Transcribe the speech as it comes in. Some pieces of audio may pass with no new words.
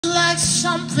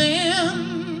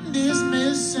something is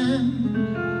missing,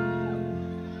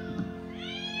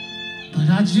 but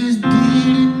I just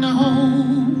didn't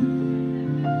know.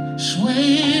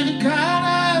 Swear to God,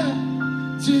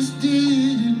 I just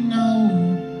didn't know.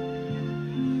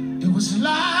 It was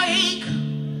like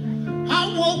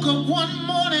I woke up one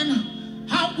morning,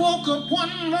 I woke up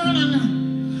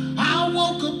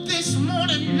this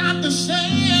morning not the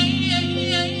same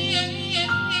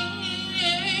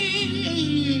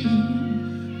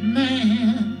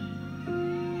man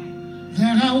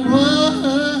that I was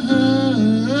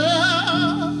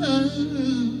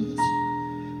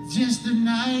just the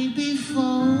night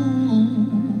before.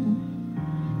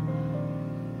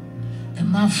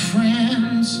 And my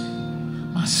friends,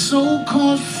 my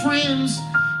so-called friends,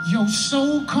 your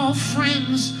so-called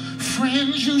friends,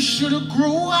 friends you should have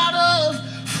grew out of,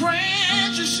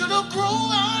 friends you should have grew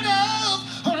out of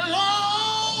a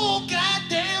long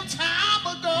goddamn time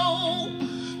ago,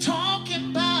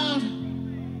 talking about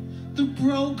the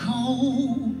broke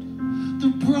code,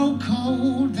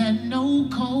 that no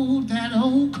code, that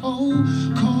old code,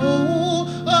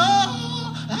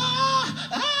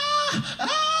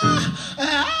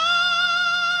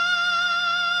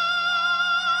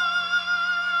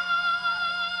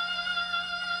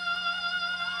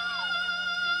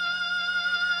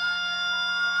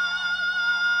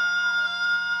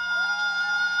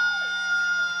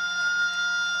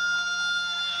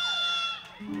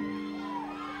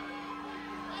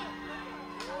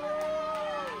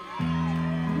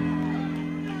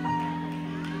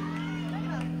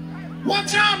 One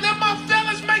time, let my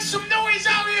fellas make some noise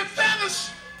out here,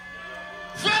 fellas.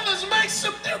 Fellas, make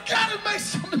some, you gotta make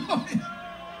some noise.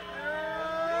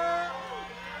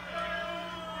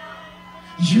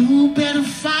 You better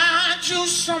find you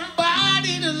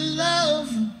somebody to love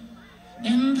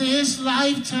in this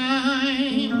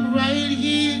lifetime right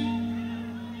here.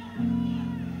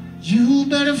 You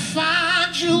better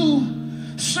find you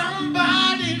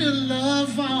somebody to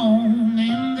love on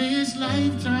in this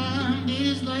lifetime,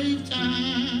 this lifetime.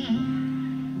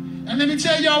 And let me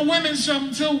tell y'all women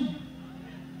something too.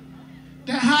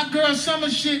 That hot girl summer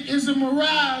shit is a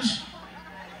mirage.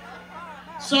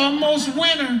 It's almost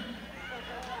winter.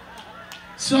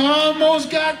 It's almost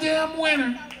goddamn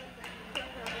winter.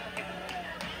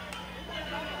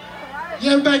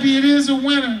 Yeah, baby, it is a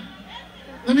winter.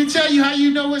 Let me tell you how you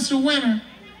know it's a winter.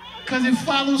 Because it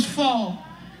follows fall.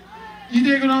 You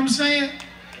dig what I'm saying?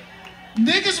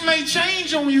 Niggas may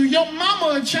change on you. Your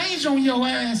mama will change on your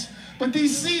ass. But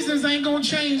these seasons ain't gonna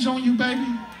change on you, baby.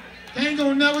 They ain't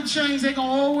gonna never change. They gonna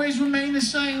always remain the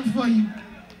same for you.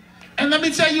 And let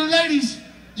me tell you, ladies,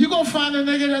 you gonna find a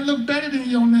nigga that look better than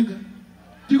your nigga.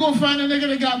 You gonna find a nigga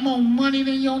that got more money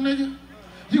than your nigga.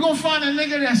 You gonna find a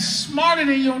nigga that's smarter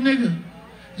than your nigga.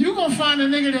 You gonna find a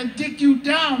nigga that dick you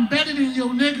down better than your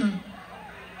nigga.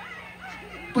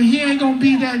 But he ain't gonna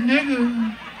be that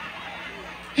nigga.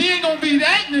 He ain't gonna be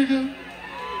that nigga.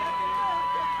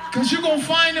 Cause you gonna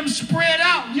find them spread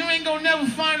out. You ain't gonna never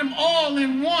find them all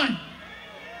in one.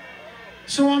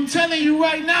 So I'm telling you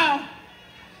right now,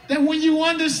 that when you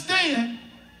understand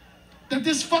that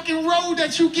this fucking road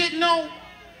that you getting on,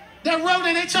 that road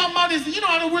that they talking about is, you know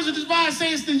how the Wizard of Oz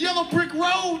say it's the yellow brick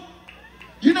road?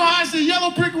 You know how it's the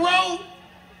yellow brick road?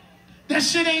 That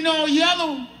shit ain't all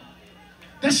yellow.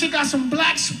 That shit got some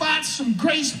black spots, some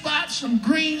gray spots, some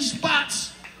green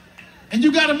spots. And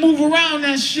you gotta move around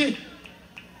that shit.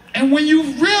 And when you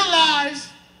realize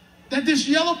that this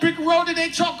yellow brick road that they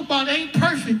talk about ain't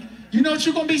perfect, you know what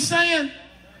you're gonna be saying?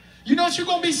 You know what you're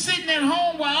gonna be sitting at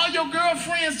home while all your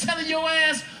girlfriends telling your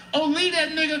ass, oh, leave that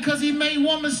nigga because he made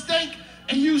one mistake,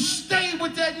 and you stay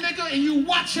with that nigga and you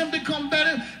watch him become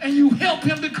better and you help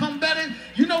him become better.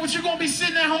 You know what you're gonna be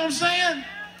sitting at home saying?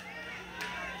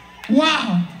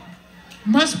 Wow,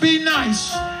 must be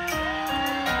nice.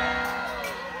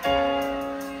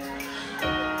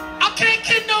 I can't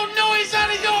get no noise out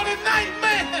of y'all tonight,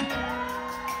 man.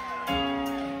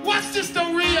 Watch this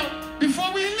though, real.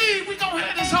 Before we leave, we gonna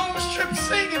have this whole strip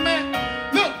singing, man.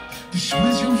 Look, this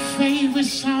was your favorite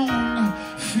song.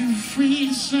 Feel free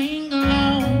to sing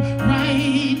along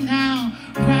right now,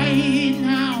 right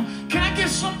now. Can I get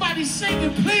somebody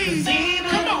singing, please?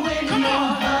 Come on, come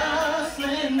on.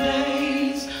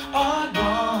 Days are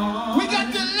gone. We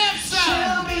got the left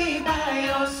side. She'll be by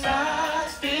your side,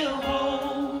 still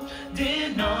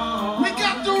holding on. We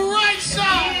got the right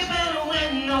side. Even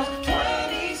when those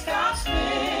 20s stop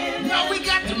spinning. Now we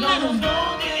got the middle.